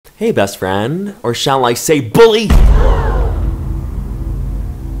Hey, best friend, or shall I say bully?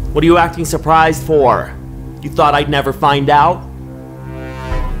 What are you acting surprised for? You thought I'd never find out?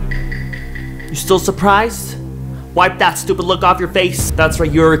 You still surprised? Wipe that stupid look off your face. That's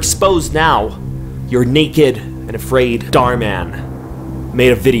right, you're exposed now. You're naked and afraid. DHARMAN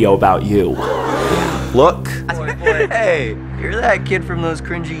made a video about you. Look. Hey, you're that kid from those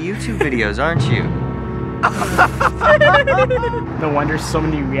cringy YouTube videos, aren't you? No wonder so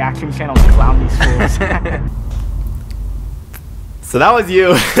many reaction channels clown these fools. So that was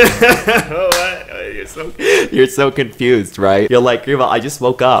you. You're so confused, right? You're like, I just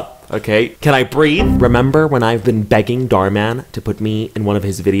woke up, okay? Can I breathe? Remember when I've been begging DHARMAN to put me in one of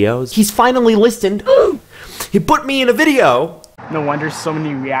his videos? He's finally listened. He put me in a video. No wonder so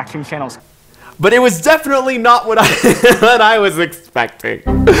many reaction channels. But it was definitely not what I was expecting.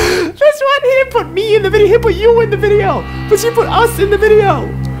 That's why he didn't put me in the video. He put you in the video. But she put us in the video.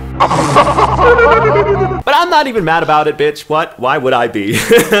 But I'm not even mad about it, bitch. What? Why would I be?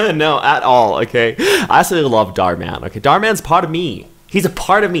 No, at all, okay? I actually love DHARMAN, okay? DHARMAN's part of me. He's a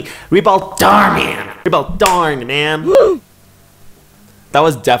part of me. Rebal DHARMAN. Rebal darn, man. That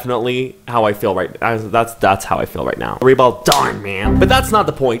was definitely how I feel right now. That's how I feel right now. Rebal darn, man. But that's not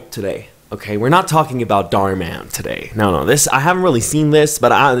the point today. Okay, we're not talking about DHARMAN today. No, I haven't really seen this,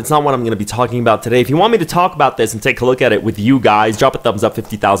 but it's not what I'm going to be talking about today. If you want me to talk about this and take a look at it with you guys, drop a thumbs up,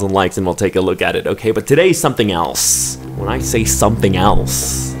 50,000 likes, and we'll take a look at it, okay? But today's something else. When I say something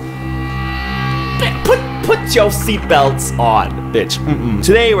else, put your seatbelts on, bitch.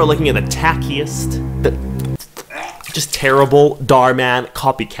 Today we're looking at the tackiest, just terrible DHARMAN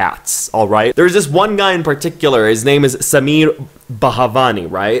copycats, all right? There's this one guy in particular. His name is Sameer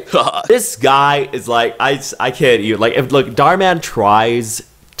Bahavani, right? This guy is like, I kid you, like, look, DHARMAN tries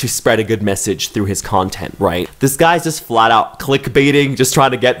to spread a good message through his content, right? This guy's just flat out clickbaiting, just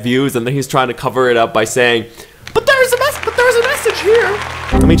trying to get views, and then he's trying to cover it up by saying, but there's a message here.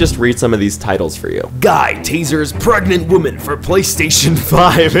 Let me just read some of these titles for you. Guy tasers pregnant woman for PlayStation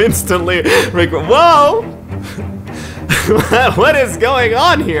 5 instantly. Like, whoa! What is going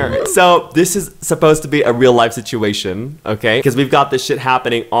on here? So this is supposed to be a real life situation, okay? Because we've got this shit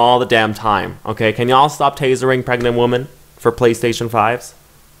happening all the damn time, okay? Can y'all stop tasering pregnant women for PlayStation 5s?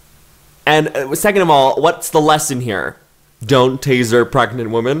 And second of all, what's the lesson here? Don't taser pregnant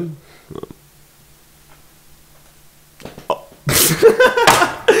women.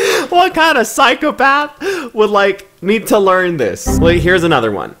 What kind of psychopath would like need to learn this? Well, here's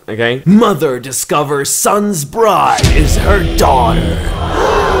another one, okay? Mother discovers son's bride is her daughter.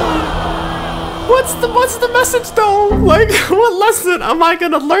 What's the message though? Like, what lesson am I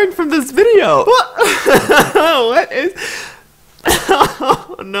gonna learn from this video? What? What is?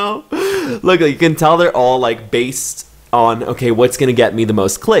 Oh no! Look, you can tell they're all like based on, okay, what's gonna get me the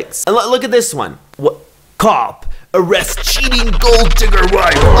most clicks? And look at this one. What? Cop arrest cheating gold digger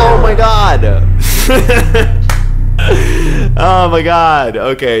wife. Oh my god. Oh my god.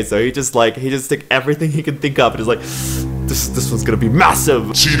 Okay, so he just took everything he can think of and is like, this one's gonna be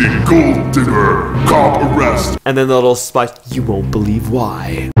massive. Cheating gold digger, cop arrest. And then the little splash, you won't believe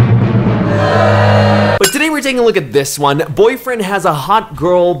why. But today we're taking a look at this one. Boyfriend has a hot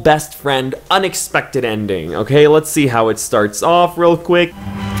girl best friend, unexpected ending. Okay, let's see how it starts off real quick.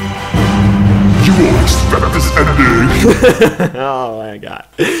 You won't expect this ending. Oh my god.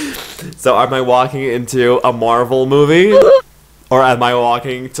 So am I walking into a Marvel movie? Or am I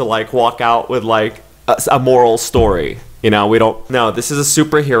walking to like walk out with like a moral story? You know, we don't know. This is a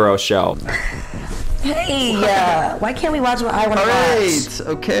superhero show. Hey, why can't we watch what I want to watch?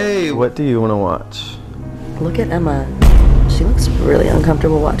 Alright, okay. What do you want to watch? Look at Emma. She looks really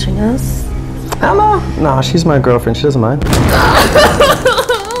uncomfortable watching us. Emma? Nah, she's my girlfriend. She doesn't mind.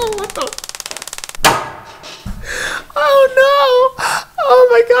 Oh no! Oh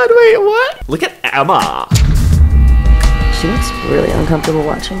my god, wait, what? Look at Emma. She looks really uncomfortable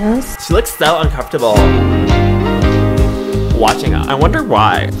watching us. She looks so uncomfortable watching us. I wonder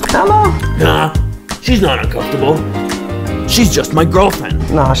why. Emma? Nah, she's not uncomfortable. She's just my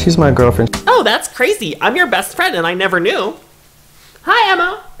girlfriend. Nah, she's my girlfriend. Oh, that's crazy. I'm your best friend and I never knew. Hi,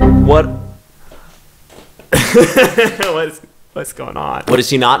 Emma. What? What's going on? What, does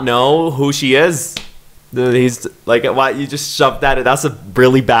she not know who she is? He's like, why you just shoved that in? That's a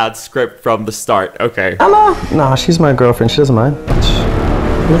really bad script from the start. Okay. Emma? Nah, she's my girlfriend. She doesn't mind.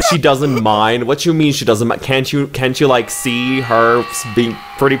 She doesn't mind? What you mean she doesn't mind? Can't you like see her being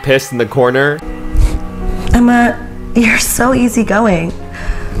pretty pissed in the corner? Emma, you're so easygoing.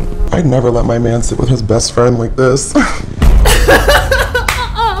 I'd never let my man sit with his best friend like this. No,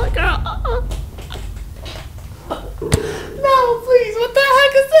 please, what the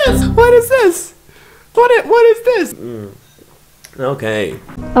heck is this? What is this? What is this? Okay.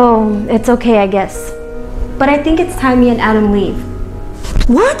 Oh, it's okay, I guess. But I think it's time me and Adam leave.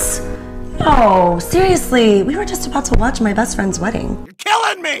 What? No, seriously. We were just about to watch my best friend's wedding. You're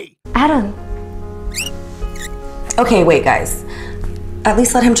killing me! Adam. Okay, wait, guys. At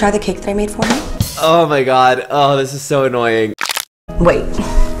least let him try the cake that I made for him. Oh my god. Oh, this is so annoying. Wait.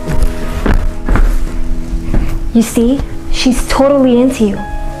 You see? She's totally into you.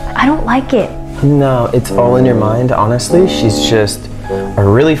 I don't like it. No, it's all in your mind, honestly. She's just a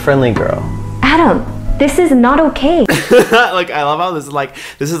really friendly girl. Adam, this is not okay. Like, I love how this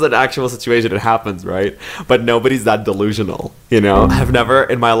is an actual situation. It happens, right? But nobody's that delusional, you know? I've never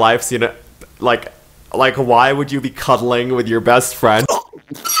in my life seen it, like, why would you be cuddling with your best friend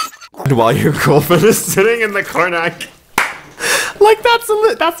while your girlfriend is sitting in the corner? Like,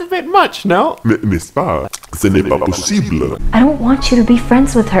 that's a bit much, no? N'est-ce pas? Ce n'est pas possible. I don't want you to be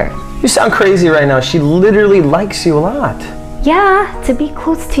friends with her. You sound crazy right now. She literally likes you a lot. Yeah, to be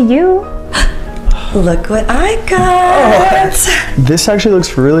close to you. Look what I got. This actually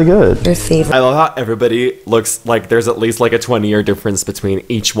looks really good. Your favorite. I love how everybody looks like there's at least like a 20-year difference between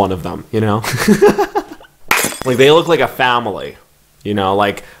each one of them, you know? Like, they look like a family, you know,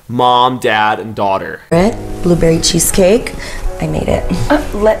 like mom, dad, and daughter. Blueberry cheesecake. I made it.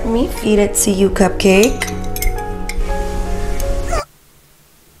 Let me feed it to you, cupcake.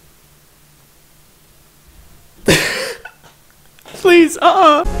 Please,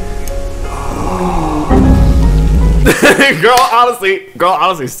 girl,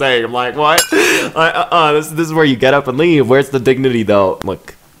 honestly saying, I'm like, what? This is where you get up and leave. Where's the dignity, though?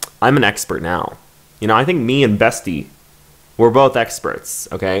 Look, I'm an expert now. You know, I think me and Bestie, we're both experts,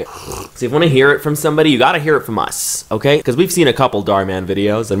 okay? So if you want to hear it from somebody, you gotta hear it from us, okay? Because we've seen a couple DHARMAN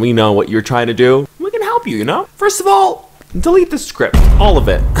videos, and we know what you're trying to do. We can help you, you know? First of all, delete the script, all of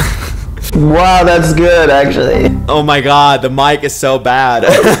it. Wow, that's good, actually. Oh my god, the mic is so bad.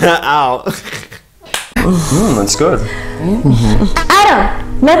 Ow. That's good.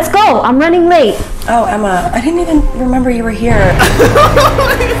 Adam, let's go. I'm running late. Oh, Emma, I didn't even remember you were here.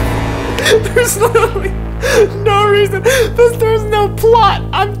 There's literally no reason. There's no plot.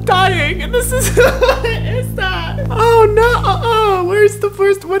 I'm dying, and this is what is that? Oh no! Where's the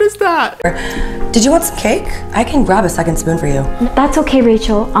first? What is that? Did you want some cake? I can grab a second spoon for you. That's okay,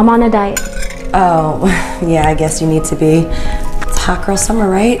 Rachel. I'm on a diet. Oh, yeah, I guess you need to be. It's hot girl summer,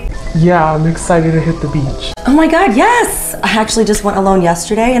 right? Yeah, I'm excited to hit the beach. Oh my god, yes! I actually just went alone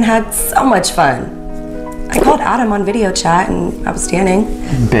yesterday and had so much fun. I called Adam on video chat and I was tanning.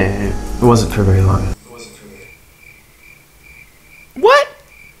 Babe, it wasn't for very long. What?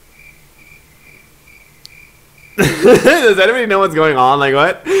 Does anybody know what's going on? Like,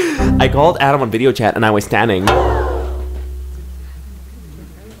 what? I called Adam on video chat and I was tanning.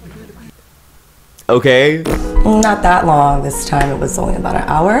 Okay. Not that long this time. It was only about an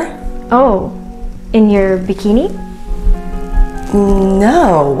hour. Oh, in your bikini?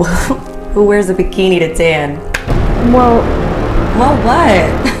 No. Who wears a bikini to tan? Well, what?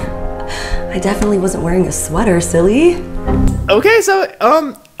 I definitely wasn't wearing a sweater, silly. Okay, so, I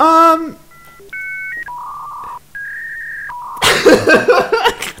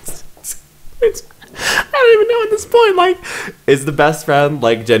don't even know at this point, like, is the best friend,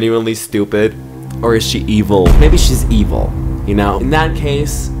 like, genuinely stupid? Or is she evil? Maybe she's evil, you know? In that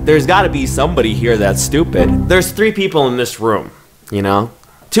case, there's gotta be somebody here that's stupid. There's 3 people in this room, you know?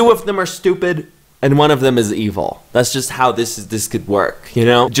 2 of them are stupid, and 1 of them is evil. That's just how this could work, you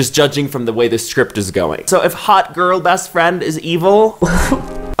know? Just judging from the way the script is going. So if hot girl best friend is evil,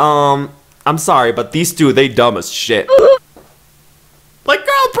 I'm sorry, but these 2, they dumb as shit. Like,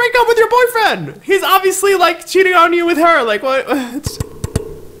 girl, break up with your boyfriend! He's obviously, like, cheating on you with her, like, what?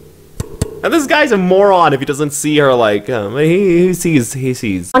 And this guy's a moron if he doesn't see her, like, he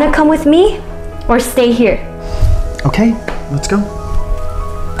sees. wanna come with me or stay here? Okay, let's go.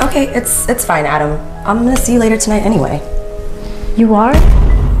 Okay, it's fine, Adam. I'm gonna see you later tonight anyway. You are?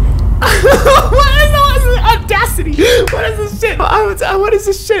 What is this audacity? What is this shit? What is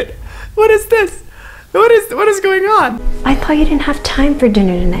this shit? What is this? What is going on? I thought you didn't have time for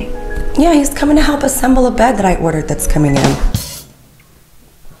dinner tonight. Yeah, he's coming to help assemble a bed that I ordered that's coming in.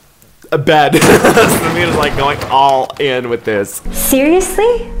 A bed. Sameer's like going all in with this.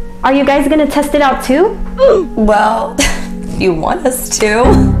 Seriously? Are you guys gonna test it out too? Well, you want us to?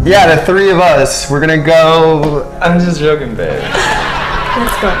 Yeah, the 3 of us. We're gonna go. I'm just joking, babe.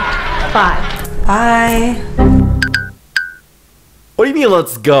 Let's go. Bye. Bye. What do you mean,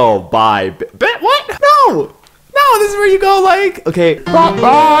 let's go? Bye. What? No! No, this is where you go, like, okay.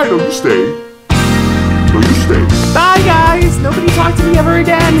 Bye. No, you stay. No, you stay. Bye, guys. Nobody talk to me ever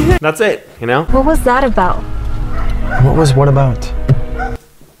again. That's it, you know? What was that about? What about?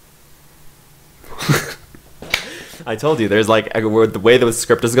 I told you, there's like, the way the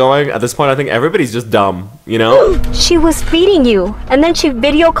script is going, at this point I think everybody's just dumb, you know? She was feeding you, and then she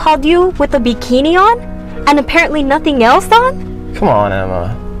video called you with a bikini on? And apparently nothing else on? Come on,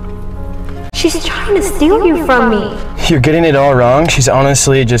 Emma. She's trying to steal you from me. You're getting it all wrong. She's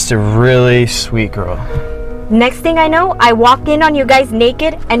honestly just a really sweet girl. Next thing I know, I walk in on you guys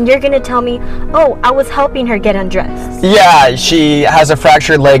naked, and you're gonna tell me, oh, I was helping her get undressed. Yeah, she has a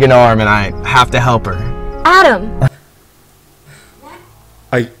fractured leg and arm, and I have to help her. Adam!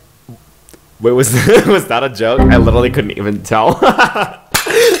 Wait, was that a joke? I literally couldn't even tell.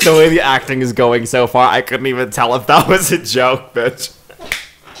 The way the acting is going so far, I couldn't even tell if that was a joke, bitch.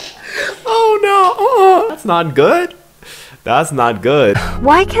 Oh no, that's not good. That's not good.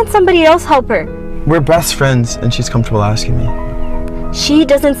 Why can't somebody else help her? We're best friends, and she's comfortable asking me. She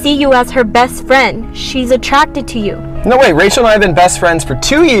doesn't see you as her best friend. She's attracted to you. No way, Rachel and I have been best friends for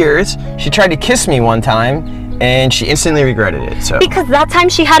 2 years. She tried to kiss me one time, and she instantly regretted it, so. Because that time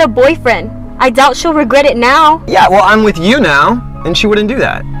she had a boyfriend. I doubt she'll regret it now. Yeah, well, I'm with you now, and she wouldn't do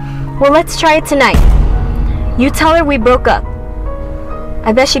that. Well, let's try it tonight. You tell her we broke up.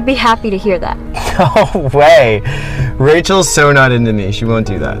 I bet she'd be happy to hear that. No way. Rachel's so not into me. She won't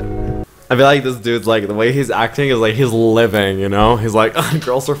do that. I feel like this dude's like, the way he's acting is like he's living, you know? He's like,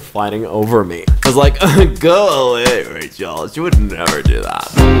 girls are fighting over me. I was like, go away, Rachel. She would never do that.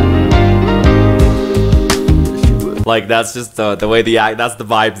 Like, that's just the way that's the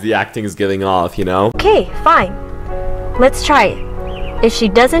vibes the acting is giving off, you know? Okay, fine. Let's try it. If she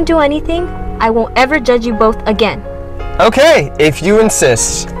doesn't do anything, I won't ever judge you both again. Okay, if you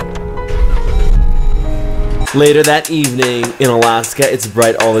insist. Later that evening in Alaska, it's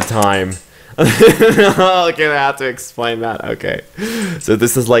bright all the time. Okay, I have to explain that. Okay. So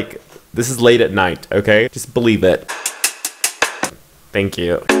this is late at night, okay? Just believe it. Thank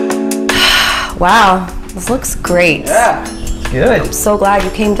you. Wow, this looks great. Yeah, good. I'm so glad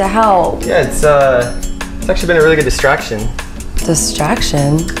you came to help. Yeah, it's actually been a really good distraction.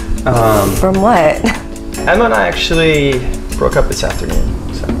 Distraction? From what? Emma and I actually broke up this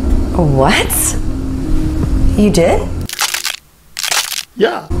afternoon, so. What? You did?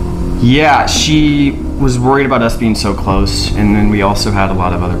 Yeah. Yeah, she was worried about us being so close, and then we also had a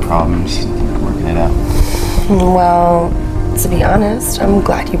lot of other problems working it out. Well, to be honest, I'm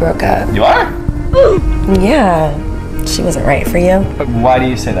glad you broke up. You are? Yeah, she wasn't right for you. Why do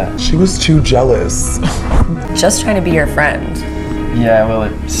you say that? She was too jealous. Just trying to be your friend. Yeah, well,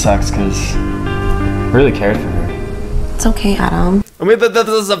 it sucks because I really cared for her. It's okay, Adam. I mean,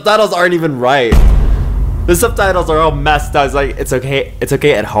 the subtitles aren't even right. The subtitles are all messed up. It's like, it's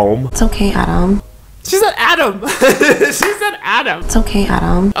okay at home. It's okay, Adam. She said Adam. She said Adam. It's okay,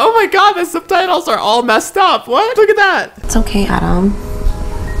 Adam. Oh my god, the subtitles are all messed up. What? Look at that. It's okay, Adam.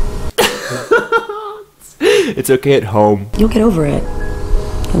 It's okay at home. You'll get over it.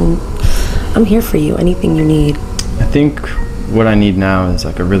 And I'm here for you, anything you need. I think what I need now is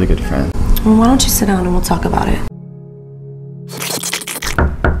like a really good friend. Well, why don't you sit down and we'll talk about it.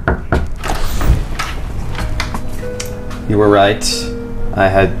 You were right. I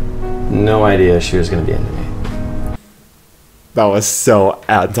had no idea she was going to be into me. That was so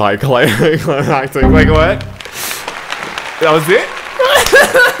anticlimactic. Like, what? That was it?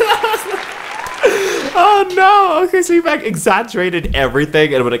 Oh no! Okay, so you like exaggerated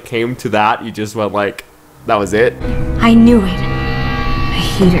everything, and when it came to that, you just went like, that was it? I knew it. I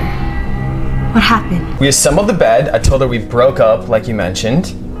hate her. What happened? We assembled the bed. I told her we broke up, like you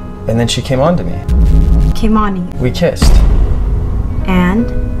mentioned, and then she came on to me. Came on. We kissed. And?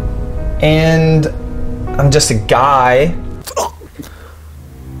 And I'm just a guy. What?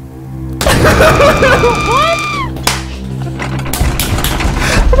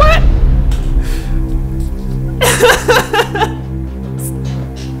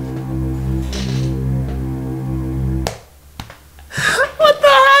 What the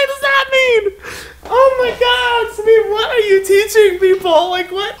heck does that mean? Oh my god, Sameer, what are you teaching people?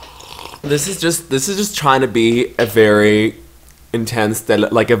 Like, what? This is just trying to be a very intense,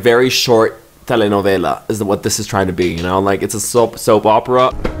 like a very short telenovela is what this is trying to be, you know? Like, it's a soap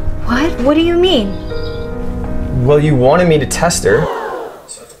opera. What? What do you mean? Well, you wanted me to test her.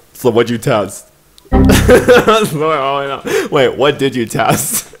 So what'd you test? Wait, what did you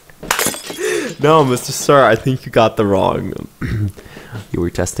test? No, Mr. Sir, I think you got the wrong. You were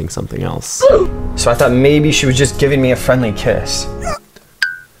testing something else. So I thought maybe she was just giving me a friendly kiss.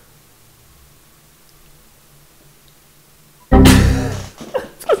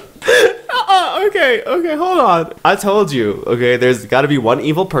 Okay, hold on. I told you, okay, there's gotta be one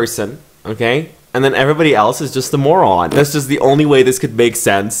evil person, okay? And then everybody else is just a moron. That's just the only way this could make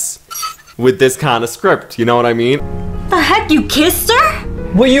sense with this kind of script, you know what I mean? The heck, you kissed her?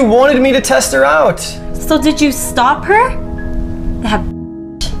 Well, you wanted me to test her out. So did you stop her? That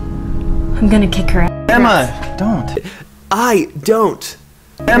I'm gonna kick her ass. Emma, don't. I don't.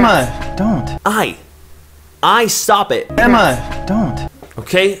 Emma, don't. I stop it. Emma, don't.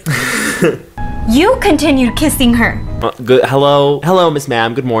 Okay? You continued kissing her. Good. Hello, Miss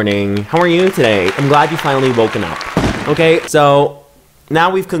Ma'am. Good morning. How are you today? I'm glad you finally woken up. Okay, so now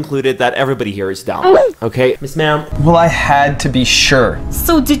we've concluded that everybody here is dumb. Okay, Miss Ma'am. Well, I had to be sure.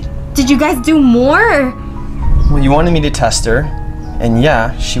 So did you guys do more? Well, you wanted me to test her, and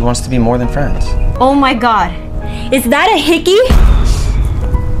yeah, she wants to be more than friends. Oh my god. Is that a hickey?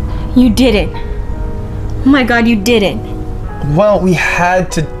 You didn't. Oh my god, you didn't. Well, we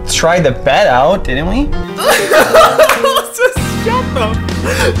had to try the bed out, didn't we? Just shut up.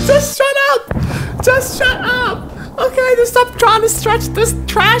 Just shut up. Just shut up. Okay, just stop trying to stretch this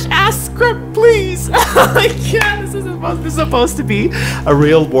trash ass script, please. I can't. This is supposed to be a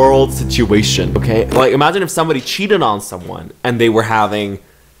real world situation, okay? Like, imagine if somebody cheated on someone and they were having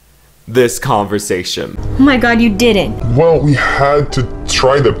this conversation. Oh my god, you didn't. Well, we had to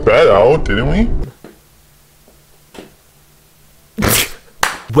try the bed out, didn't we?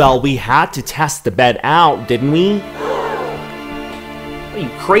 Well, we had to test the bed out, didn't we? Are you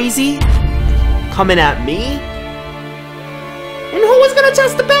crazy? Coming at me? And who was gonna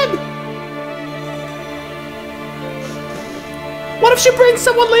test the bed? What if she brings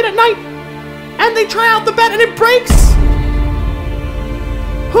someone late at night and they try out the bed and it breaks?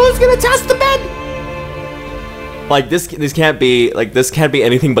 Who's gonna test the bed? Like this can't be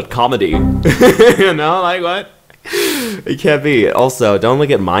anything but comedy. You know, like what? It can't be. Also, don't look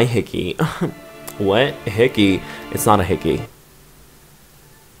at my hickey. What? Hickey? It's not a hickey.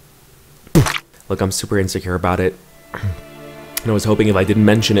 Look, I'm super insecure about it. And I was hoping if I didn't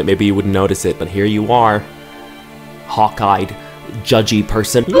mention it, maybe you wouldn't notice it, but here you are. Hawk-eyed, judgy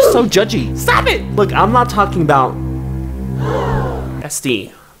person. You're so judgy. Stop it! Look, I'm not talking about...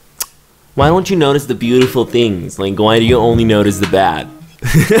 SD. Why don't you notice the beautiful things? Like, why do you only notice the bad?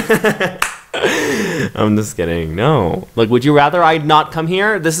 I'm just kidding. No. Like, would you rather I not come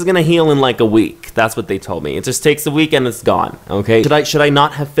here? This is gonna heal in like a week. That's what they told me. It just takes a week and it's gone. Okay? Should I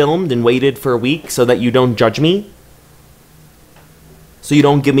not have filmed and waited for a week so that you don't judge me? So you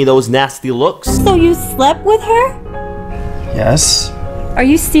don't give me those nasty looks? So you slept with her? Yes. Are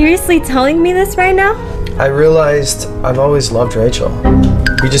you seriously telling me this right now? I realized I've always loved Rachel.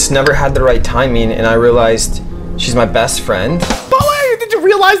 We just never had the right timing, and I realized she's my best friend. But wait, did you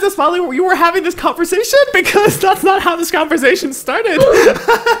realize this while you were having this conversation? Because that's not how this conversation started.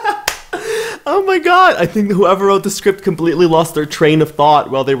 Oh my god, I think whoever wrote the script completely lost their train of thought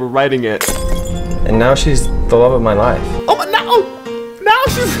while they were writing it. And now she's the love of my life. Oh, but now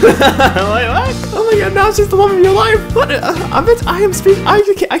she's... Wait, what? Oh my god, now she's the love of your life. What?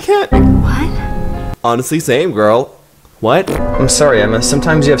 I can't. What? Honestly, same, girl. What? I'm sorry, Emma.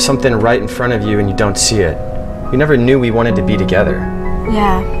 Sometimes you have something right in front of you and you don't see it. We never knew we wanted to be together.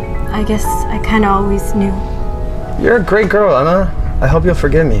 Yeah, I guess I kind of always knew. You're a great girl, Emma. I hope you'll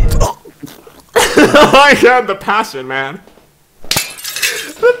forgive me. I had the passion, man.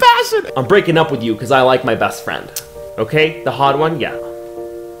 The passion. I'm breaking up with you because I like my best friend. Okay? The hot one? Yeah.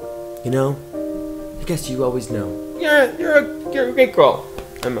 You know? I guess you always know. You're a great girl,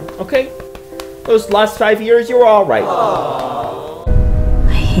 Emma. Okay? Those last 5 years, you were all right.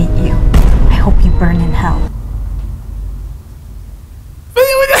 I hate you. I hope you burn in hell.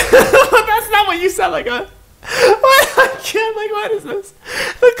 That's not what you said, like, I can't, like, what is this?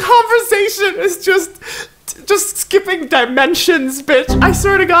 The conversation is just skipping dimensions, bitch. I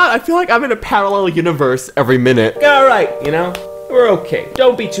swear to God, I feel like I'm in a parallel universe every minute. All right, you know, we're okay.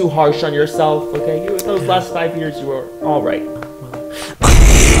 Don't be too harsh on yourself, okay? Those last 5 years, you were all right.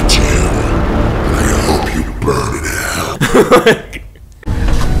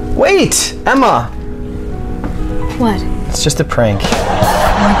 Wait, Emma. What? It's just a prank. Oh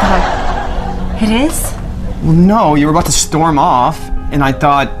my god. It is? Well, no, you were about to storm off, and I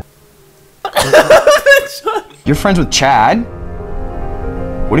thought... You're friends with Chad?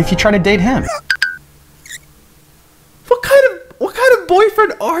 What if you try to date him? What kind of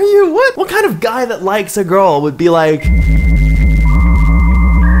boyfriend are you? What kind of guy that likes a girl would be like...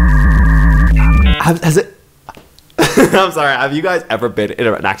 Has it... I'm sorry, have you guys ever been in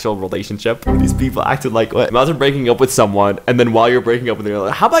an actual relationship? These people acted like what? Imagine breaking up with someone, and then while you're breaking up with them, you're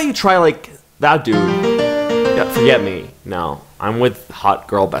like, how about you try like that dude? Yeah, forget me. No, I'm with hot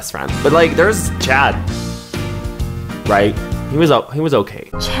girl best friend. But like, there's Chad. right? He was okay.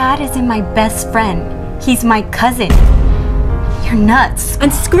 Chad isn't my best friend. He's my cousin. You're nuts.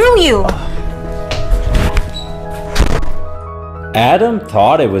 And screw you! Adam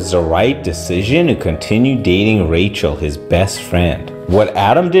thought it was the right decision to continue dating Rachel, his best friend. What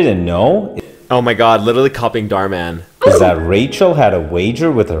Adam didn't know Oh my god, literally copying Dharman. is that Rachel had a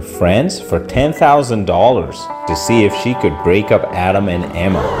wager with her friends for $10,000 to see if she could break up Adam and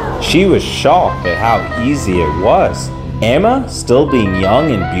Emma. She was shocked at how easy it was. Emma, still being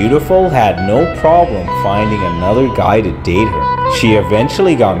young and beautiful, had no problem finding another guy to date her. She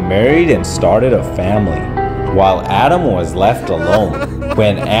eventually got married and started a family, while Adam was left alone.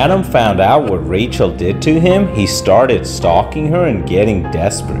 When Adam found out what Rachel did to him, he started stalking her and getting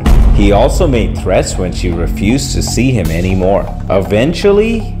desperate. He also made threats when she refused to see him anymore.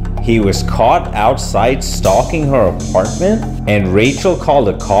 Eventually, he was caught outside stalking her apartment, and Rachel called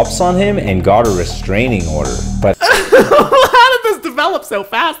the cops on him and got a restraining order. But How did this develop so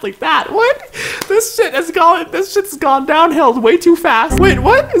fast like that? What? This shit's gone downhill way too fast. Wait,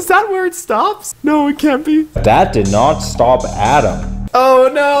 what? Is that where it stops? No, it can't be. that did not stop Adam.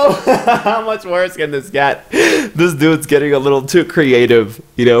 Oh no! How much worse can this get? This dude's getting a little too creative,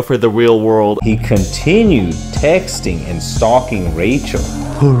 you know, for the real world. He continued texting and stalking Rachel.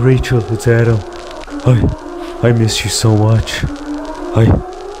 Oh, Rachel, it's Adam. I miss you so much.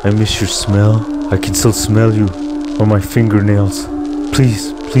 I miss your smell. I can still smell you on my fingernails.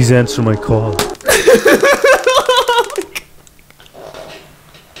 Please answer my call.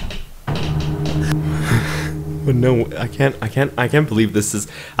 But no, I can't believe this is.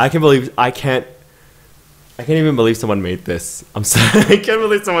 I can't even believe someone made this. I'm sorry. I can't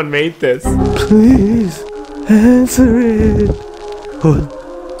believe someone made this. Please answer it.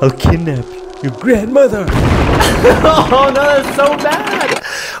 Oh, I'll kidnap your grandmother. Oh no, that's so bad.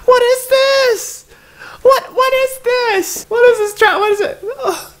 What is this? What is this? What is this trap? What is it?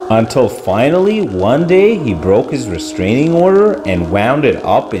 Ugh. Until finally, one day, he broke his restraining order and wound it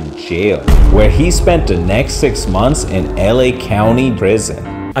up in jail, where he spent the next 6 months in LA County prison.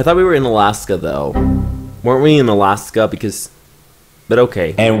 I thought we were in Alaska though. Weren't we in Alaska? But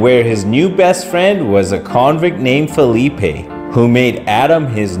okay. And where his new best friend was a convict named Felipe, who made Adam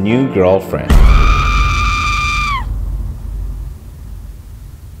his new girlfriend.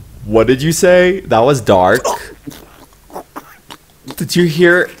 What did you say? That was dark. Did you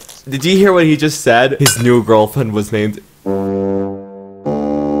hear what he just said? His new girlfriend was named...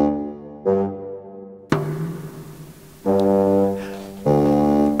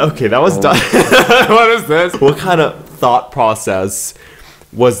 Okay, that was done. What is this? What kind of thought process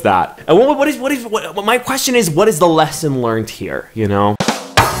was that? And what my question is, what is the lesson learned here, you know?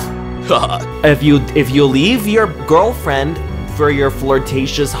 If you leave your girlfriend for your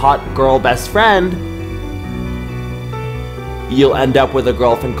flirtatious hot girl best friend, you'll end up with a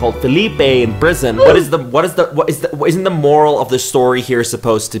girlfriend called Felipe in prison. Isn't the moral of the story here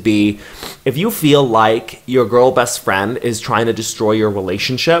supposed to be, if you feel like your girl best friend is trying to destroy your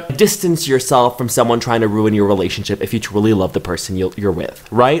relationship, distance yourself from someone trying to ruin your relationship if you truly love the person you're with,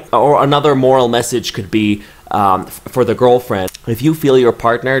 right? Or another moral message could be, for the girlfriend, if you feel your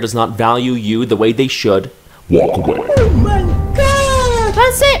partner does not value you the way they should, walk away. Oh my god!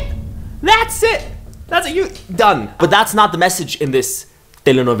 That's it! That's it! That's it, you done. But that's not the message in this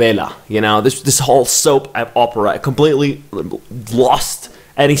telenovela, you know? This whole soap opera completely lost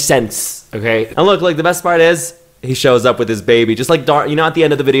any sense, okay? And look, like, the best part is, he shows up with his baby, just like you know, at the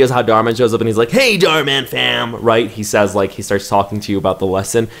end of the videos how Dharman shows up and he's like, hey Dharman fam, right? He says, like, he starts talking to you about the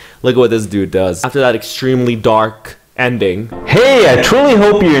lesson. Look at what this dude does. After that extremely dark ending. Hey, I truly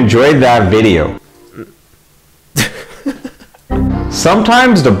hope you enjoyed that video.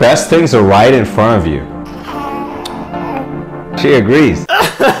 Sometimes the best things are right in front of you. She agrees.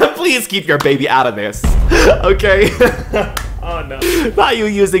 Please keep your baby out of this, okay? Oh no. Not you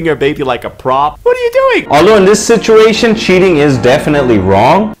using your baby like a prop. What are you doing? Although in this situation, cheating is definitely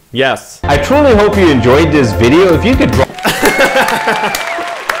wrong. Yes. I truly hope you enjoyed this video. If you could drop...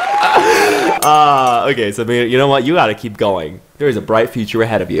 Okay, so you know what? You gotta keep going. There is a bright future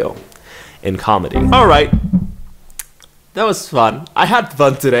ahead of you in comedy. Alright. That was fun. I had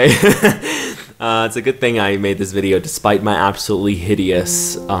fun today. It's a good thing I made this video despite my absolutely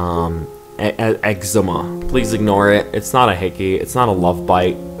hideous eczema. Please ignore it. It's not a hickey. It's not a love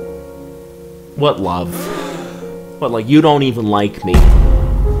bite. What love? What, like, you don't even like me?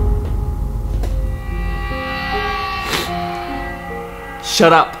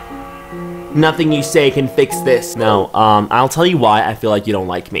 Shut up. Nothing you say can fix this. No, I'll tell you why I feel like you don't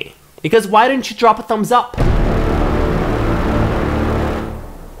like me. Because why didn't you drop a thumbs up?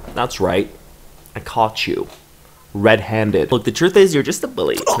 That's right. I caught you. red-handed. Look, the truth is you're just a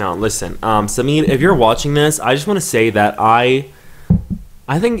bully. Now, listen, Sameer, if you're watching this, I just want to say that I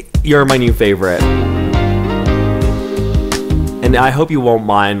think you're my new favorite. And I hope you won't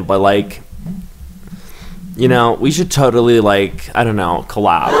mind, but like, you know, we should totally like, I don't know,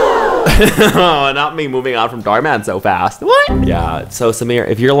 collab. Not me moving on from DHARMAN so fast. What? Yeah, so Sameer,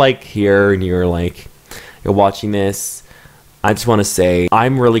 if you're like here and you're watching this, I just want to say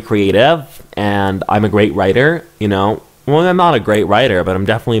I'm really creative and I'm a great writer, you know. Well, I'm not a great writer, but I'm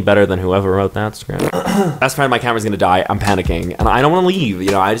definitely better than whoever wrote that script. Best friend, my camera's gonna die. I'm panicking and I don't want to leave,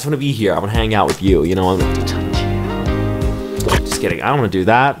 you know. I just want to be here. I want to hang out with you, you know. I'm gonna touch you. Just kidding. I don't want to do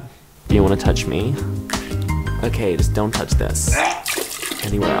that. Do you want to touch me? Okay, just don't touch this.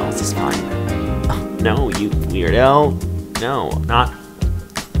 Anywhere else is fine. Oh, no, you weirdo. No, not.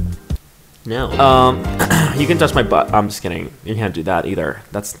 No. You can touch my butt. I'm just kidding. You can't do that either.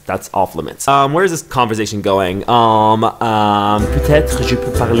 That's off limits. Where is this conversation going? Peut-être je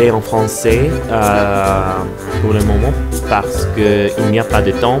peux parler en français pour le moment parce que il n'y a pas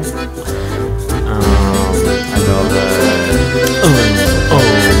de temps.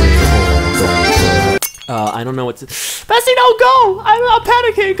 I don't know what to. Bessie, no, go! I'm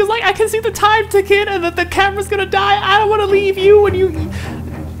panicking because like I can see the time ticking and that the camera's gonna die. I don't want to leave you when you.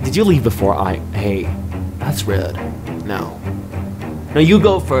 Did you leave before I? Hey, that's rude. No. No, you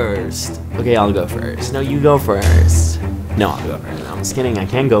go first. Okay, I'll go first. No, you go first. No, I'll go first. No, I'm just kidding. I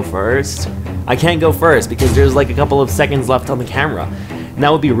can't go first. I can't go first because there's like a couple of seconds left on the camera. And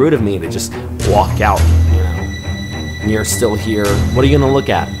that would be rude of me to just walk out, you know. And you're still here. What are you gonna look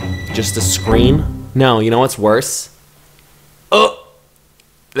at? Just a screen? No, you know what's worse? Oh!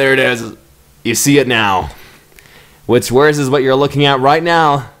 There it is. You see it now. What's worse is what you're looking at right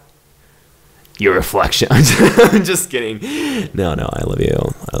now. Your reflection. I'm just kidding. No, I love you.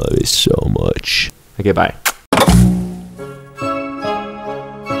 I love you so much. Okay, bye.